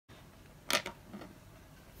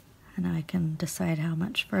And I can decide how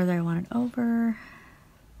much further I want it over.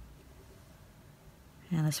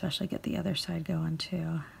 And especially get the other side going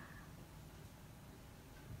too.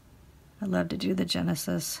 I love to do the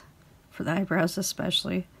Genesis for the eyebrows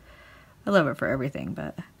especially. I love it for everything,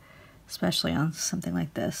 but especially on something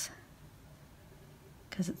like this.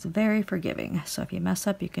 Because it's very forgiving. So if you mess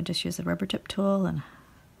up, you can just use the rubber tip tool and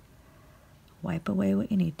wipe away what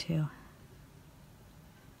you need to.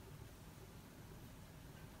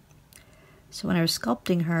 So when I was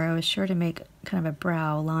sculpting her, I was sure to make kind of a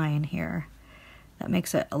brow line here. That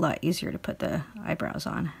makes it a lot easier to put the eyebrows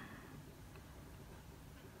on.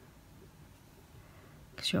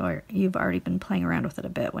 Because you've already been playing around with it a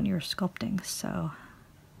bit when you were sculpting, so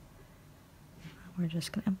we're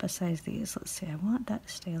just going to emphasize these. Let's see, I want that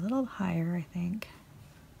to stay a little higher, I think.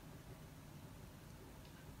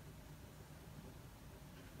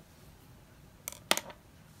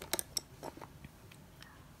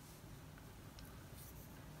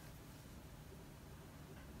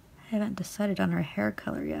 I haven't decided on her hair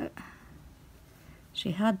color yet.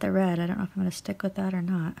 She had the red. I don't know if I'm going to stick with that or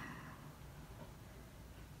not.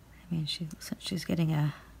 I mean, since she's getting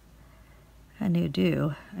a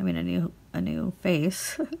new a new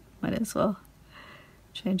face, might as well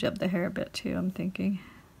change up the hair a bit too, I'm thinking.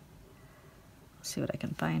 Let's see what I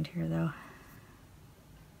can find here though.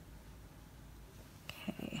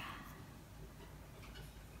 Okay.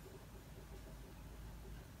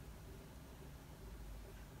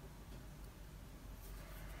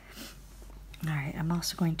 All right, I'm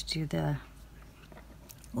also going to do the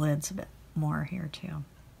lids a bit more here too.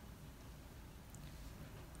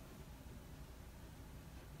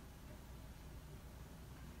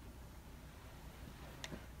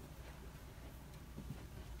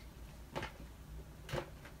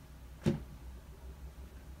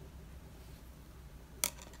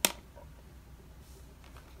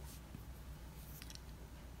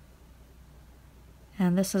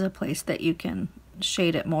 And this is a place that you can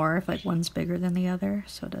shade it more if like one's bigger than the other,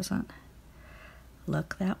 so it doesn't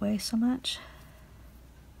look that way so much.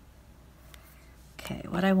 Okay,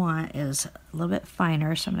 what I want is a little bit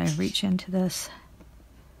finer, so I'm going to reach into this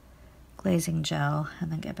glazing gel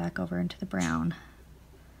and then get back over into the brown.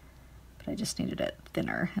 But I just needed it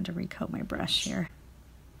thinner and to recoat my brush here.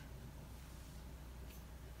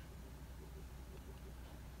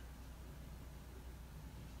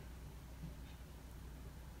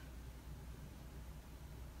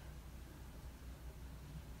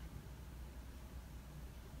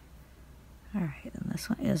 Alright, then this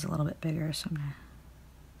one is a little bit bigger, so I'm going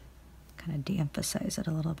to kind of de-emphasize it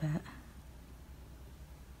a little bit.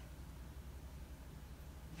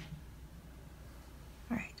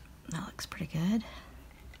 Alright, that looks pretty good.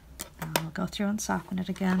 I'll go through and soften it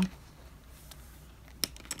again.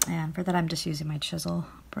 And for that I'm just using my chisel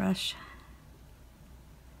brush.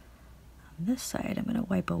 On this side I'm going to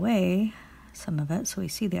wipe away some of it so we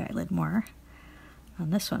see the eyelid more. On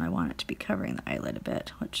this one I want it to be covering the eyelid a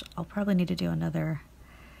bit, which I'll probably need to do another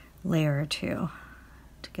layer or two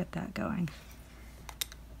to get that going.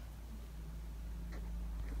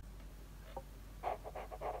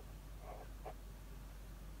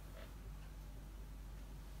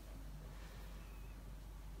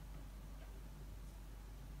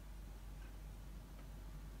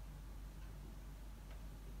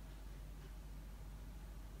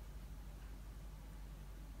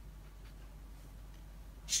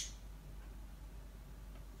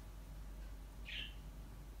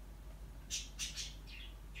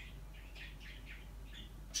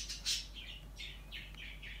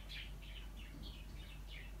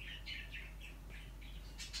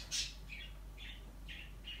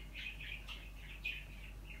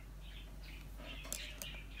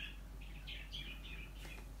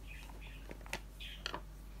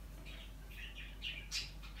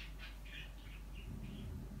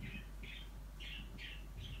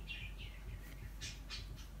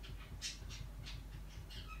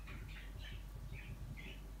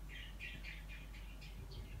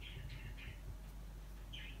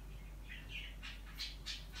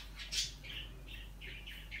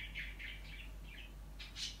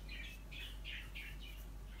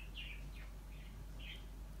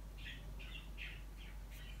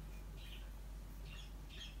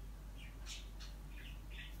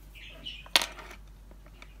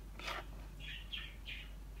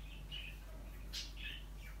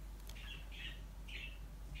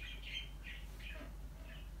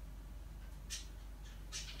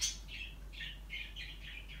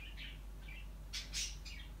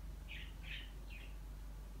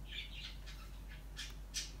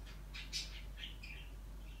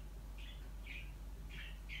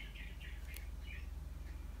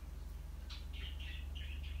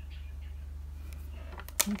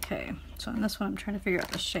 Okay, so on this one I'm trying to figure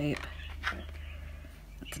out the shape.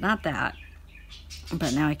 It's not that,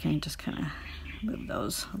 but now I can just kind of move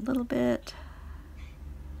those a little bit.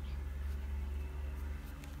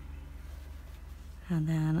 And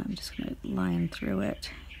then I'm just going to line through it,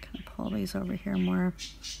 kind of pull these over here more.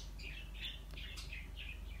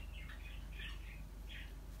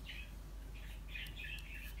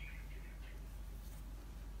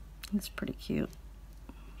 It's pretty cute.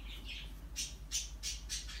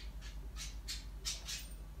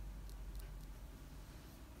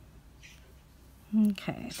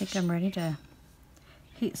 Okay, I think I'm ready to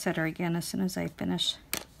heat set her again as soon as I finish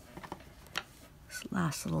this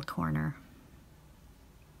last little corner.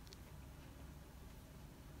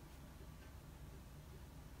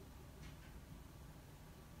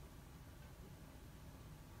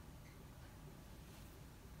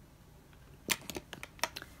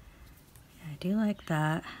 I do like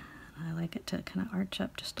that. I like it to kind of arch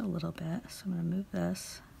up just a little bit, so I'm going to move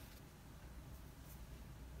this.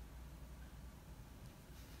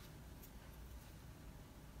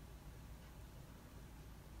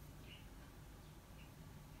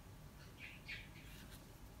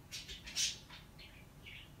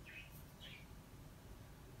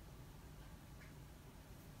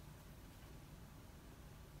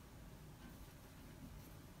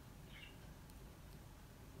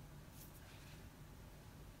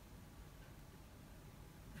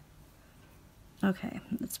 Okay,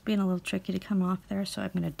 it's being a little tricky to come off there, so I'm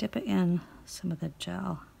going to dip it in some of the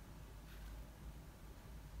gel.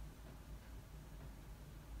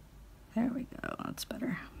 There we go, that's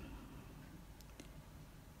better.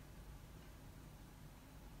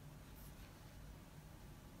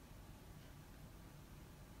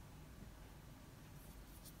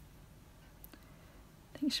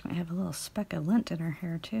 I think she might have a little speck of lint in her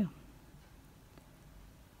hair too.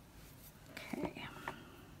 Okay.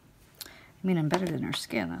 I mean, I'm better than her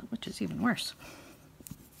skin, which is even worse.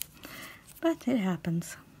 But it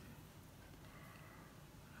happens.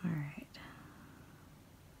 All right.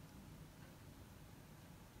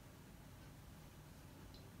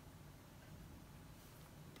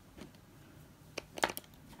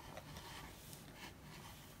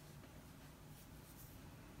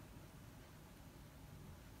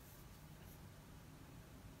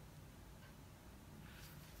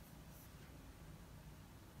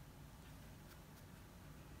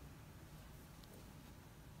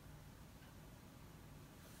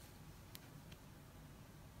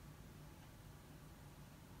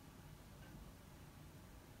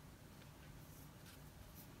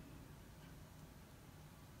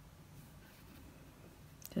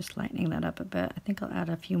 Just lightening that up a bit. I think I'll add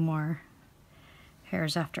a few more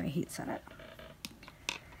hairs after I heat set it.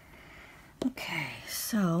 Okay,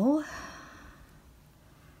 so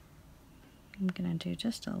I'm gonna do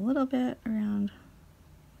just a little bit around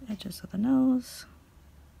the edges of the nose.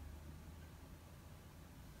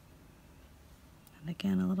 And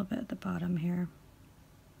again, a little bit at the bottom here.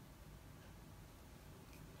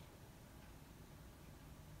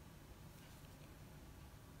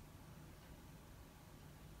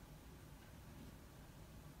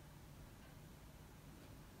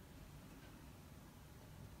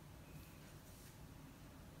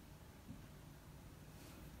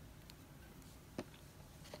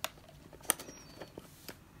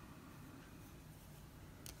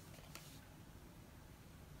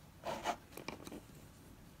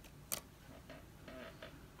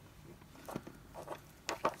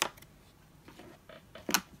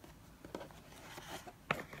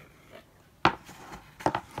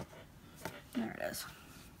 There it is.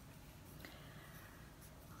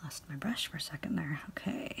 Lost my brush for a second there.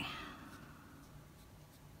 Okay.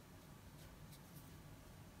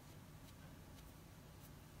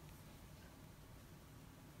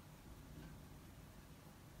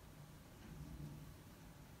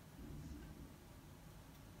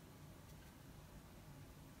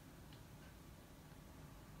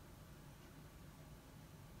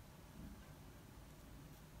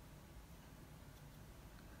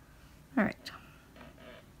 All right.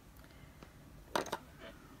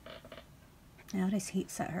 Now just heat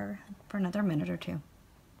set her for another minute or two.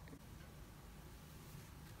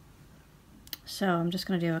 So I'm just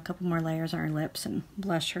going to do a couple more layers on her lips and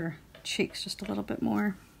blush her cheeks just a little bit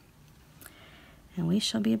more. And we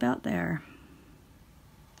shall be about there.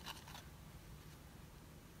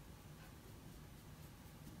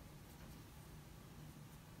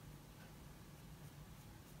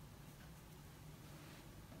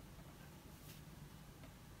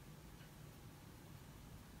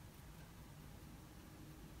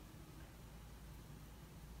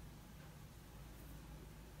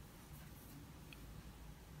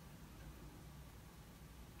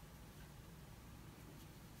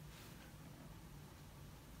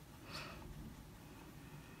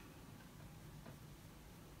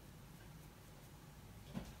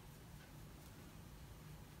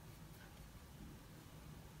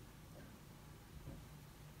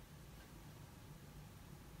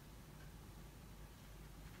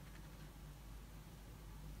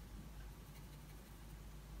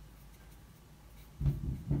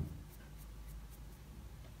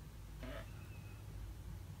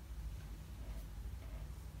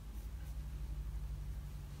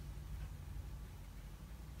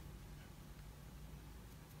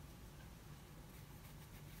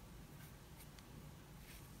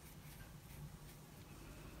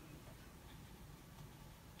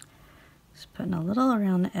 Just putting a little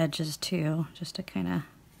around the edges too, just to kind of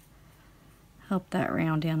help that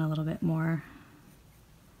round in a little bit more.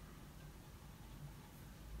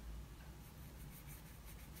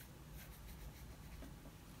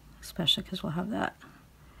 Especially because we'll have that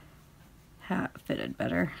hat fitted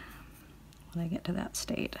better when I get to that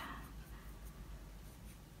state.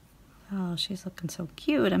 Oh, she's looking so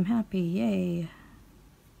cute. I'm happy. Yay.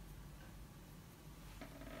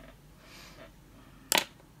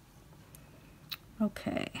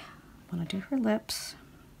 Okay, I'm gonna do her lips.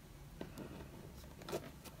 I'm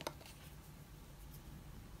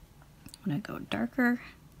gonna go darker.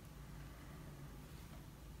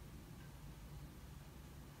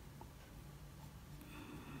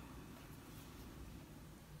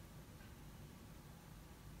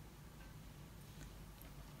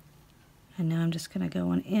 And now I'm just gonna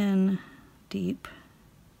go in deep.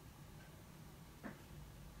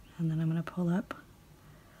 And then I'm gonna pull up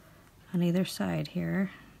on either side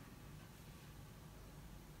here.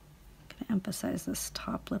 I'm gonna emphasize this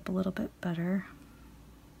top lip a little bit better.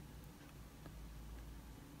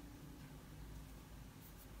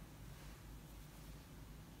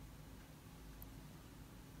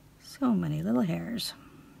 So many little hairs.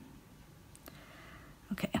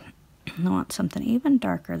 Okay, I want something even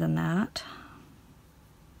darker than that.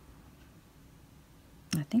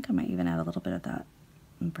 I think I might even add a little bit of that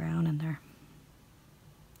brown in there.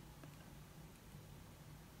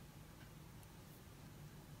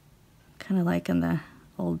 Kind of like in the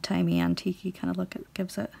old-timey antique-y kind of look it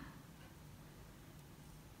gives it.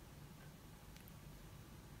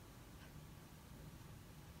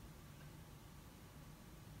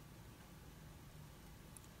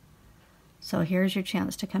 So here's your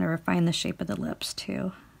chance to kind of refine the shape of the lips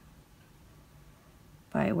too,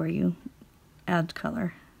 by where you add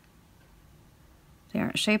color. They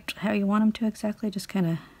aren't shaped how you want them to exactly, just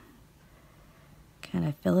kind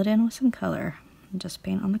of fill it in with some color and just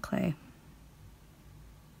paint on the clay.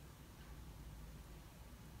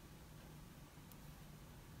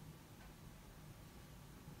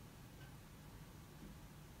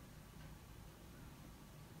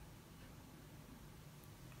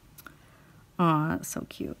 Aw, that's so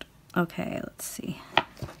cute. Okay, let's see.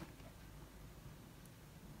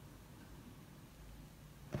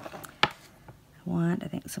 I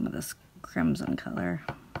think, some of this crimson color.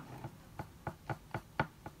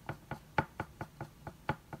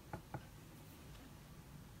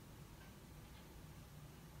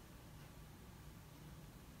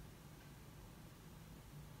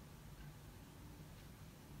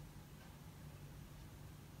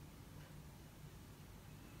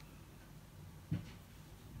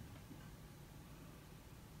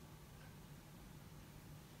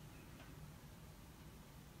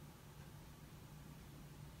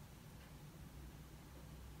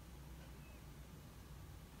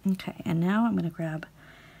 Okay, and now I'm going to grab a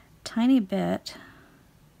tiny bit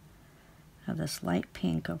of this light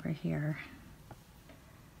pink over here,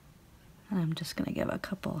 and I'm just going to give a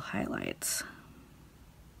couple highlights.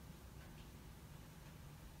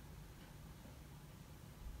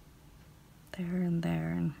 There and there,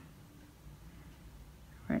 and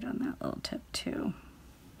right on that little tip too.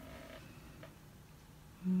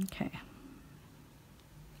 Okay.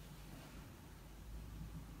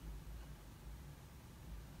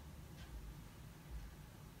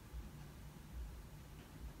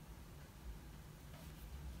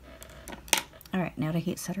 All right, now to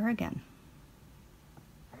heat set her again.